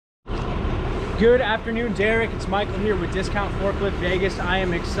Good afternoon, Derek. It's Michael here with Discount Forklift Vegas. I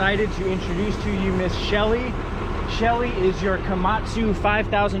am excited to introduce to you Miss Shelly. Shelly is your Komatsu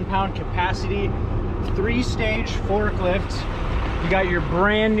 5,000 pound capacity 3-stage forklift. You got your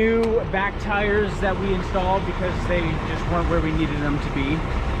brand new back tires that we installed because they just weren't where we needed them to be.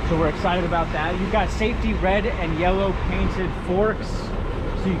 So we're excited about that. You've got safety red and yellow painted forks,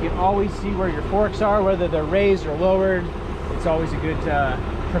 so you can always see where your forks are, whether they're raised or lowered. It's always a good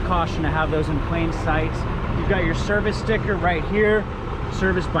precaution to have those in plain sight. You've got your service sticker right here,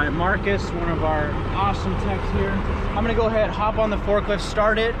 serviced by Marcus, one of our awesome techs here. I'm gonna go ahead, hop on the forklift,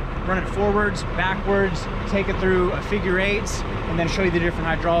 start it, run it forwards, backwards, take it through a figure 8, and then show you the different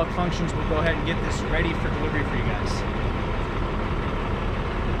hydraulic functions. We'll go ahead and get this ready for delivery for you guys.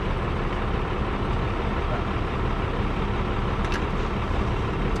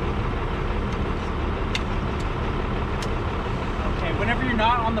 Whenever you're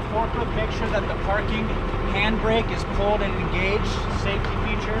not on the forklift, make sure that the parking handbrake is pulled and engaged. Safety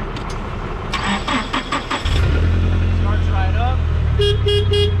feature. Starts right up.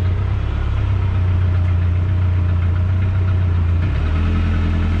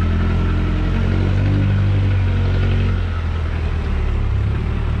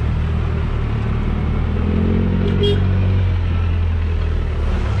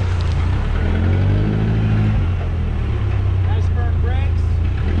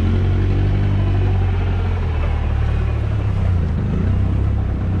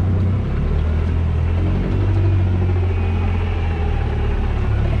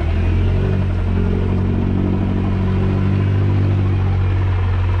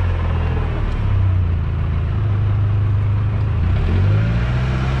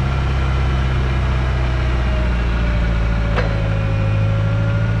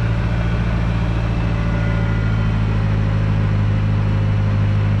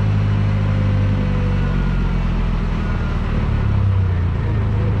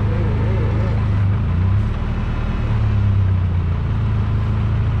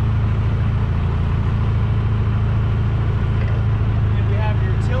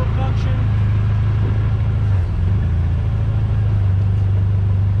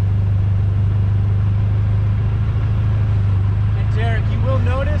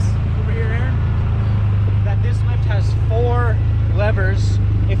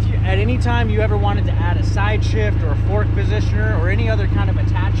 If you, at any time you ever wanted to add a side shift or a fork positioner or any other kind of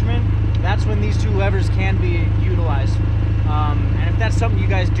attachment, that's when these 2 levers can be utilized. And if that's something you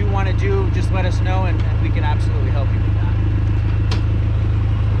guys do want to do, just let us know and we can absolutely help you with that.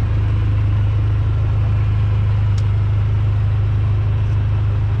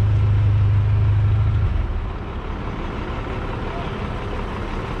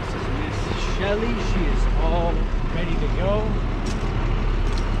 This is Miss Shelly. She is all ready to go.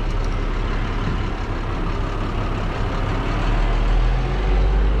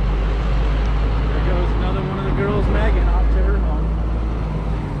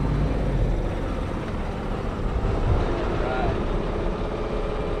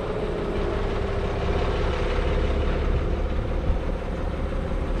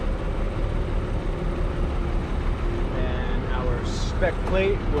 Spec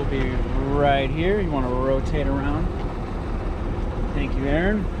plate will be right here. You want to rotate around. Thank you,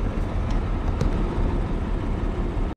 Aaron.